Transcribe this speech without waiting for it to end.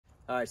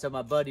All right, so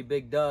my buddy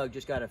Big Doug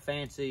just got a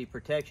fancy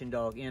protection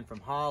dog in from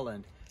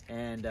Holland,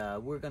 and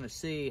we're going to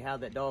see how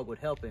that dog would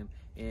help him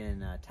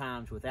in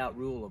times without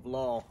rule of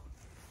law.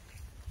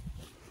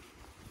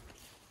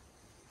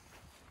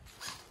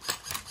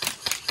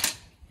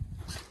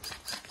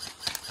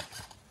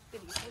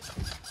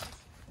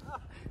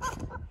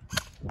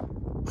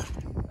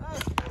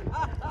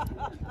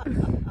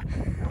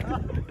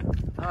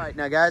 All right,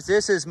 now guys,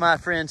 this is my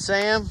friend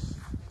Sam.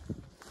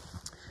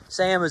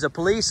 Sam is a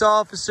police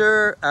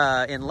officer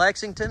in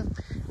Lexington,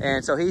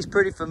 and so he's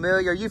pretty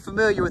familiar. Are you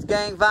familiar with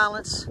gang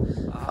violence,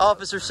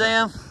 Officer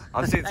Sam?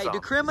 I've seen some. Do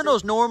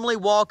criminals normally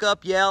walk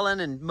up yelling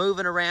and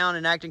moving around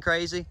and acting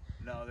crazy?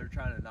 No, they're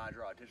trying to not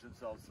draw attention to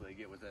themselves so they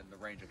get within the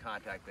range of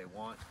contact they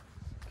want.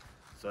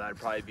 So that'd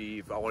probably be,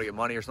 if I want to get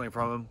money or something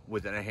from him,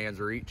 within a hand's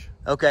reach.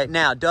 Okay,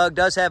 now Doug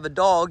does have a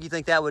dog. You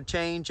think that would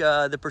change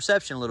the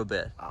perception a little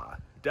bit?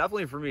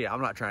 Definitely for me.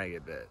 I'm not trying to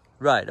get bit.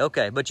 Right,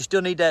 okay, but you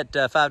still need that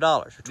 $5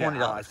 or $20,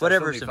 yeah,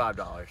 whatever. Still need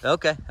 $5.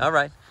 Okay, all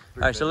right.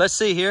 All right, so let's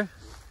see here.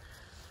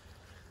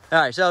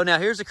 All right, so now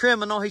here's the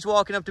criminal. He's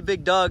walking up to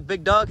Big Doug.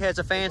 Big Doug has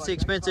a fancy,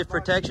 expensive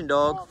protection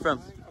dog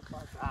from...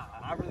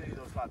 I really need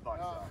those $5. No,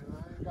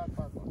 I ain't got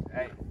 $5.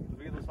 Hey, let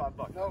me get those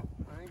 $5. No,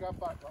 I ain't got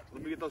 $5.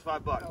 Let me get those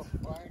 $5. No,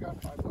 I ain't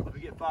got $5. Let me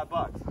get $5.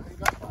 I ain't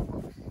got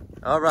 $5.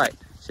 All right,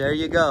 so there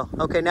you go.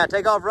 Okay, now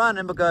take off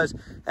running because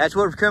that's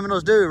what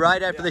criminals do,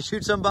 right? After they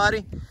shoot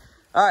somebody.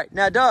 All right,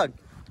 now Doug,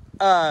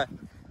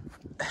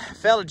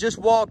 fella just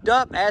walked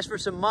up, asked for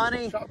some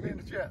money. Shot me in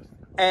the chest.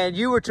 And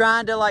you were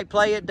trying to like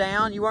play it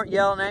down. You weren't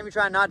yelling at him. You're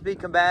trying not to be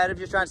combative.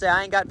 Just trying to say,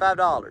 I ain't got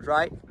 $5,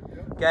 right?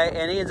 Yep. Okay,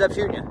 and he ends up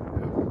shooting you.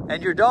 Yep.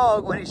 And your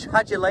dog, when he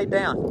shot you, laid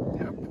down.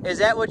 Yep. Is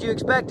that what you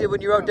expected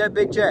when you wrote that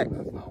big check?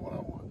 That's not what I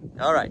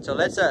want. All right, so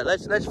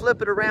let's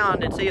flip it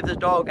around and see if this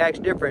dog acts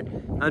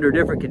different under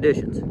different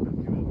conditions.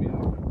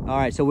 All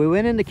right, so we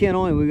went in the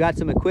kennel and we got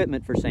some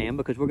equipment for Sam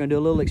because we're going to do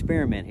a little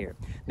experiment here.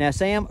 Now,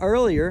 Sam,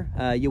 earlier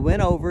you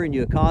went over and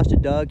you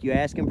accosted Doug. You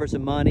asked him for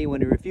some money.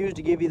 When he refused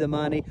to give you the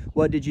money,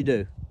 what did you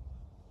do?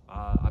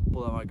 I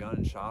pulled out my gun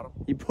and shot him.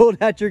 You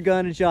pulled out your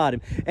gun and shot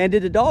him. And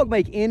did the dog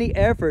make any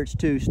efforts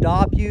to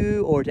stop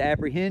you or to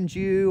apprehend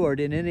you or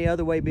did in any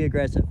other way be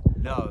aggressive?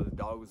 No, the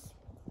dog was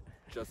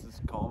just as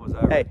calm as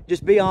ever. Hey,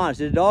 just be honest.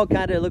 Did the dog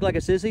kind of look like a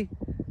sissy?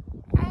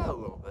 A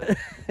little bit.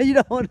 You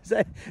don't want to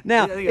say.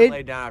 Now, I think I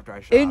laid down after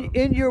I shot him.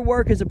 In your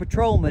work as a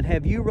patrolman,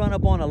 have you run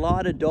up on a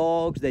lot of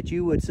dogs that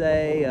you would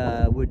say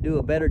would do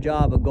a better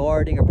job of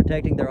guarding or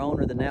protecting their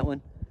owner than that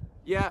one?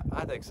 Yeah,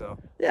 I think so.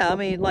 Yeah, I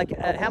mean, like,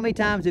 how many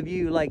times have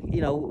you, like,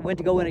 you know, went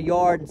to go in a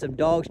yard and some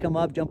dogs come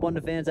up, jump on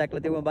the fence, act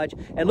like they want to bite you,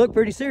 and look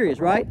pretty serious,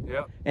 right?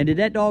 Yep. And did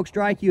that dog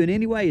strike you in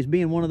any way as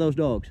being one of those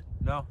dogs?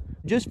 No.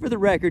 Just for the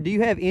record, do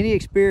you have any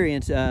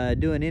experience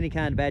doing any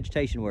kind of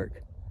agitation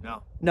work?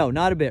 No. No,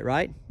 not a bit,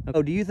 right?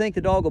 Oh, do you think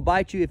the dog will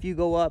bite you if you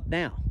go up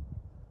now?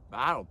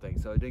 I don't think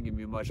so. It didn't give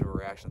me much of a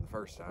reaction the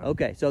first time.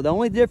 Okay, so the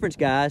only difference,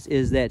 guys,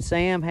 is that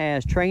Sam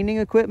has training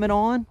equipment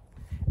on,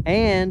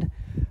 and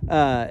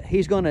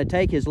he's going to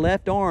take his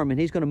left arm and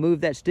he's going to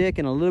move that stick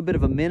in a little bit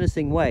of a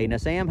menacing way. Now,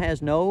 Sam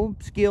has no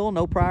skill,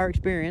 no prior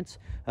experience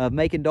of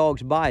making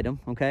dogs bite him,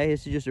 okay?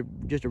 This is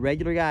just a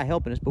regular guy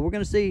helping us, but we're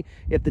going to see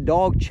if the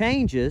dog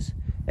changes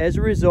as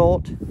a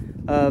result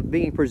of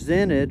being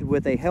presented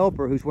with a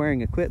helper who's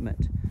wearing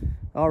equipment.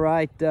 All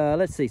right,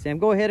 let's see, Sam.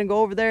 Go ahead and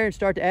go over there and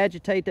start to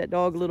agitate that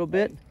dog a little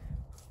bit.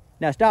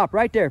 Now, stop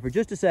right there for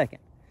just a second.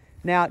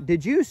 Now,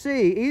 did you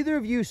see, either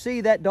of you see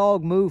that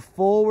dog move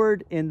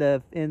forward in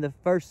the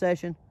first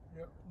session?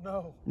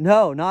 No.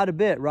 No, not a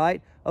bit,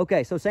 right?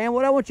 Okay, so Sam,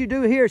 what I want you to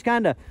do here is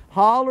kind of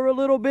holler a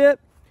little bit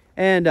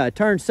and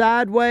turn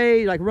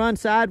sideways, like run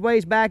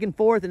sideways back and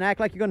forth and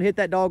act like you're going to hit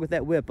that dog with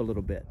that whip a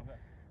little bit. Okay.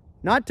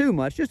 Not too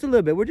much, just a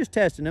little bit. We're just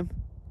testing him.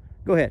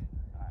 Go ahead.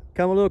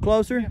 Come a little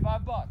closer. Let me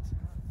get $5.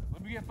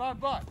 Let me get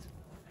 $5.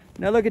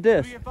 Now look at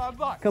this. Let me get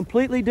 $5.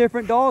 Completely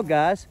different dog,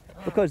 guys,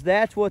 because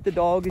that's what the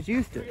dog is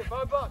used to. Let me get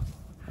 $5.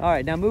 All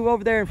right, now move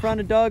over there in front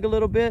of Doug a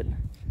little bit.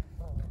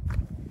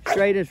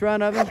 Straight in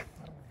front of him.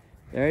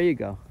 There you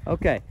go.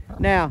 Okay,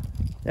 now,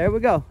 there we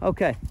go.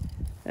 Okay,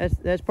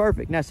 that's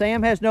perfect. Now,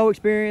 Sam has no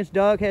experience.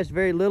 Doug has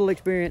very little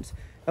experience.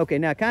 Okay,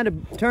 now kind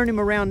of turn him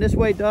around this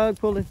way, Doug.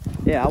 Pull him.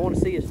 Yeah, I want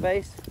to see his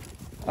face.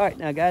 All right,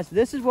 now, guys,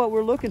 this is what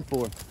we're looking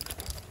for.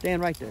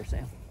 Stand right there,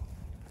 Sam.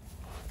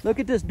 Look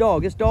at this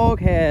dog. This dog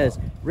has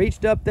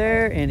reached up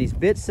there and he's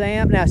bit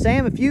Sam. Now,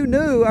 Sam, if you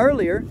knew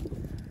earlier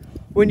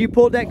when you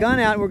pulled that gun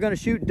out and were going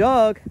to shoot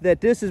Doug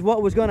that this is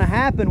what was going to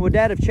happen, would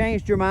that have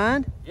changed your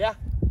mind? Yeah.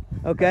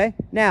 Okay.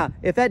 Now,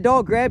 if that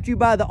dog grabbed you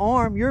by the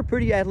arm, you're a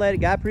pretty athletic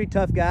guy, pretty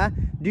tough guy.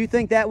 Do you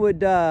think that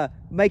would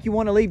make you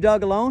want to leave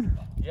Doug alone?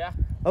 Yeah.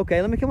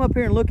 Okay, let me come up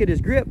here and look at his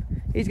grip.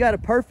 He's got a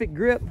perfect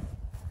grip.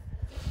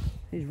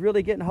 He's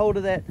really getting hold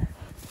of that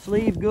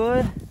sleeve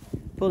good.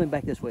 Pull him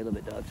back this way a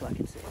little bit, Doug, so I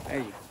can see him. There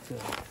you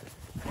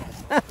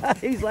go.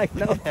 He's like,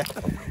 no.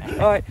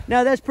 All right,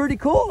 now that's pretty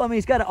cool. I mean,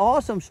 he's got an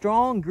awesome,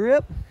 strong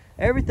grip.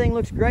 Everything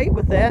looks great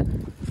with that.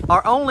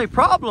 Our only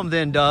problem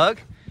then, Doug,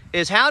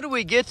 is how do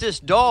we get this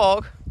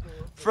dog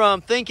from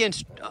thinking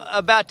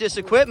about this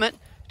equipment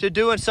to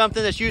doing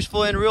something that's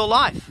useful in real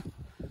life.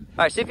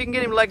 All right, see if you can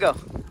get him to let go.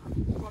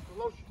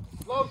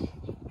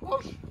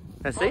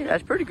 And see,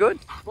 that's pretty good.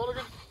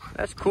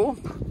 That's cool.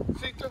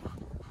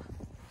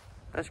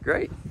 That's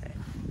great.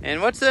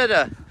 And what's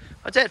that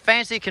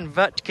fancy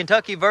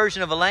Kentucky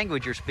version of a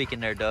language you're speaking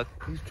there, Doug?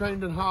 He's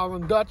trained in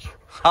Holland Dutch.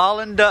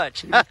 Holland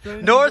Dutch.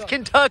 North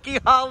Kentucky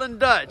Holland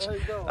Dutch.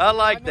 I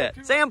like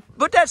that. Sam,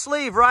 put that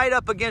sleeve right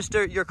up against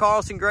your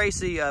Carlson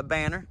Gracie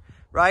banner,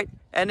 right?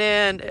 And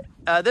then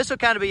this will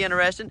kind of be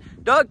interesting.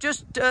 Doug,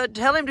 just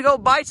tell him to go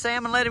bite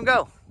Sam and let him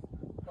go.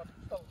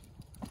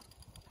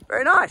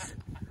 Very nice.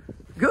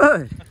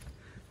 Good.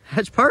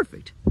 That's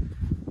perfect.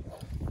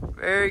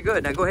 Very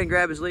good. Now go ahead and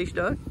grab his leash,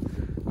 Doug.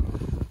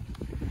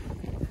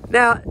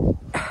 Now,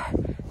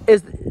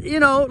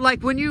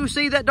 like when you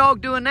see that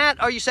dog doing that,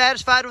 are you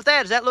satisfied with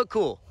that? Does that look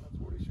cool?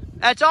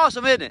 That's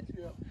awesome, isn't it?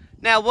 Yeah.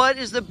 Now, what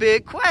is the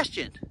big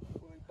question?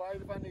 Will he bite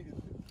if I need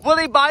him to? Will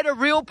he bite a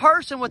real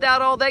person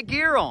without all that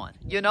gear on?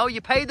 You know,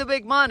 you pay the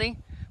big money.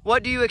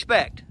 What do you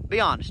expect? Be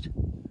honest.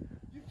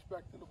 You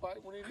expect him to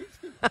bite when he needs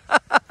to.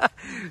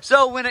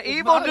 So when an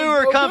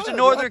evildoer comes to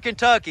Northern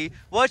Kentucky,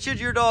 what should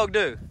your dog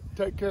do?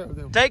 Take care of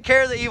them. Take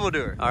care of the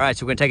evildoer. All right,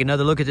 so we're going to take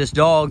another look at this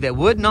dog that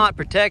would not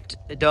protect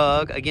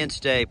Doug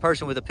against a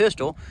person with a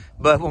pistol,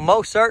 but will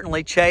most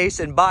certainly chase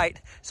and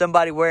bite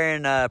somebody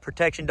wearing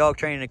protection dog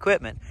training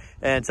equipment.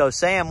 And so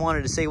Sam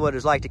wanted to see what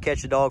it's like to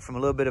catch a dog from a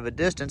little bit of a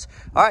distance.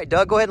 All right,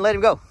 Doug, go ahead and let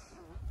him go.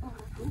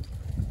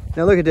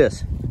 Now look at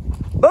this.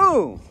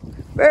 Boom!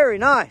 Very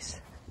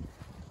nice.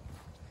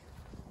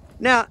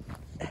 Now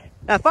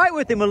fight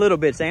with him a little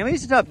bit, Sam.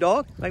 He's a tough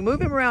dog. Like,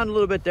 move him around a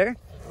little bit there.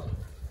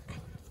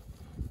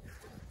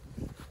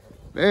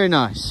 Very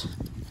nice.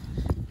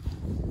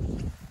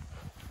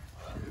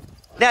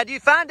 Now, do you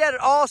find that at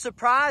all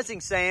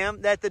surprising,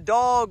 Sam, that the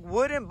dog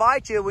wouldn't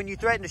bite you when you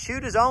threatened to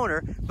shoot his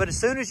owner, but as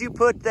soon as you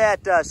put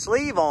that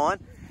sleeve on,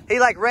 he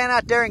like ran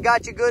out there and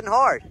got you good and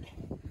hard?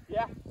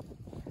 Yeah.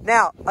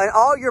 Now, in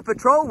all your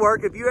patrol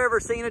work, have you ever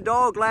seen a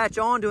dog latch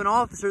on to an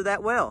officer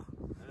that well?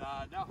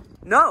 No.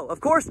 No,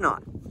 of course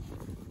not.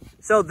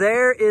 So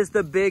there is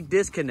the big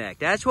disconnect.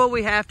 That's what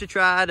we have to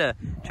try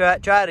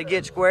to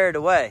get squared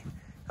away.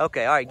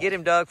 Okay, all right, get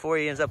him, Doug, before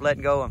he ends up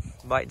letting go and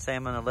biting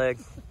Sam on the leg.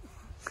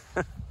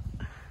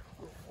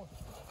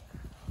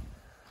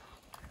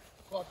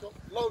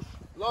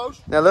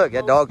 Now look,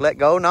 that dog let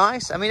go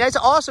nice. I mean, that's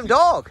an awesome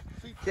dog.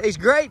 He's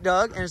great,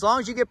 Doug, and as long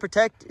as you get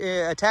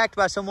attacked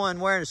by someone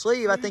wearing a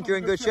sleeve, I think you're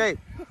in good shape.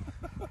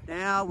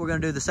 Now we're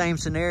going to do the same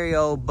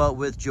scenario, but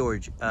with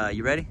George.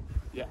 You ready?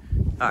 Yeah.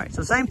 All right,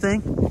 so same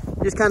thing.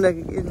 Just kind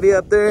of be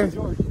up there.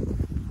 George,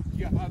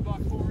 you got 5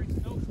 bucks for me?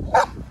 Nope.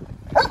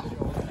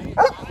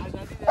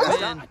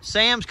 When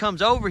Sam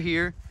comes over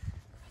here,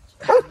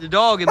 the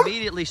dog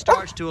immediately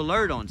starts to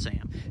alert on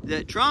Sam.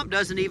 Trump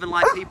doesn't even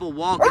like people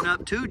walking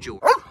up to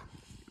George.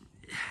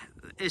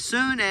 As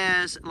soon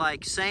as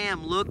like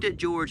Sam looked at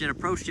George and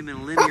approached him in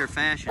a linear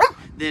fashion,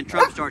 then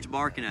Trump starts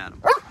barking at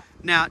him.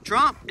 Now,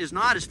 Trump is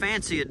not as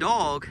fancy a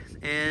dog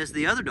as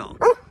the other dog,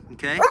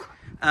 okay?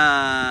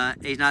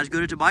 He's not as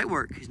good at the bite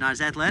work. He's not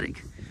as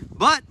athletic.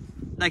 But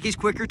like, he's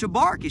quicker to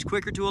bark, he's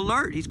quicker to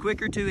alert, he's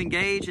quicker to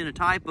engage in a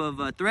type of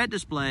threat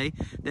display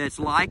that's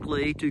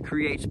likely to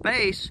create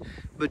space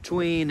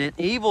between an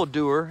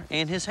evildoer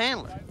and his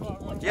handler.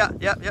 Yeah.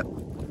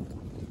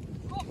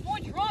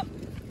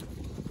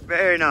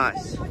 Very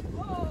nice.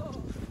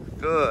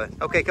 Good.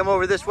 Okay, come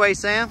over this way,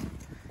 Sam.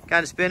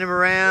 Kind of spin him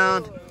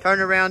around, turn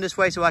around this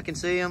way so I can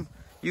see him.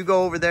 You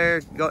go over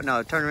there,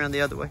 no, turn around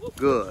the other way.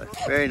 Good,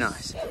 very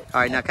nice.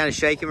 All right, now kind of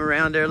shake him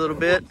around there a little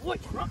bit.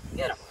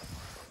 Get him.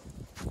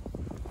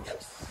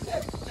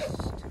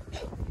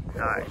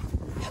 All right,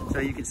 so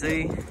you can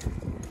see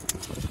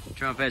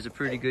Trump has a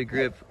pretty good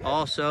grip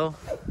also.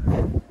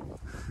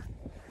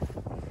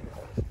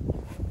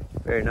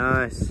 Very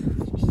nice.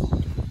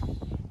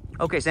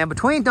 Okay, Sam,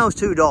 between those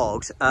two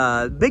dogs,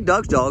 Big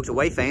Doug's dog's a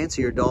way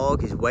fancier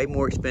dog. He's way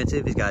more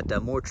expensive. He's got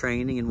more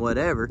training and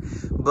whatever.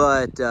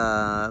 But,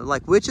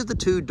 like, which of the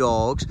two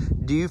dogs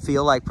do you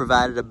feel like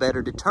provided a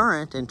better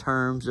deterrent in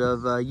terms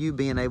of you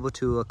being able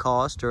to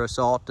accost or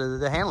assault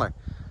the handler?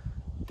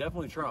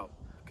 Definitely Trump,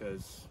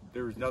 because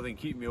there was nothing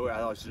keeping me away. I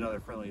thought it was just another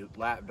friendly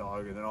lap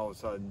dog, and then all of a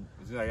sudden,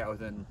 as soon as I got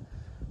within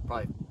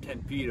probably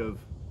 10 feet of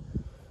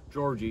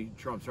Georgie,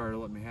 Trump started to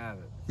let me have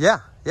it. Yeah.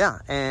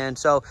 And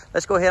so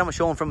let's go ahead. I'm going to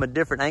show him from a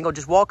different angle.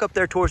 Just walk up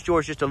there towards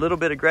George just a little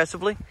bit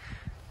aggressively.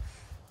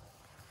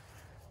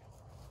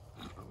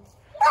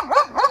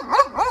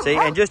 See,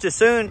 and just as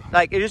soon,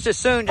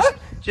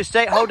 just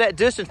stay, hold that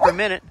distance for a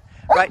minute,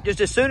 right?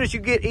 Just as soon as you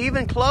get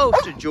even close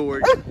to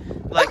George,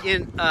 like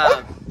in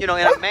a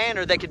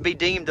manner that could be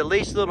deemed the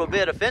least little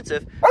bit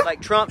offensive,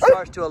 like Trump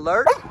starts to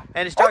alert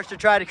and it starts to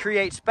try to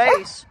create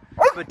space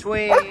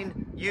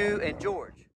between you and George.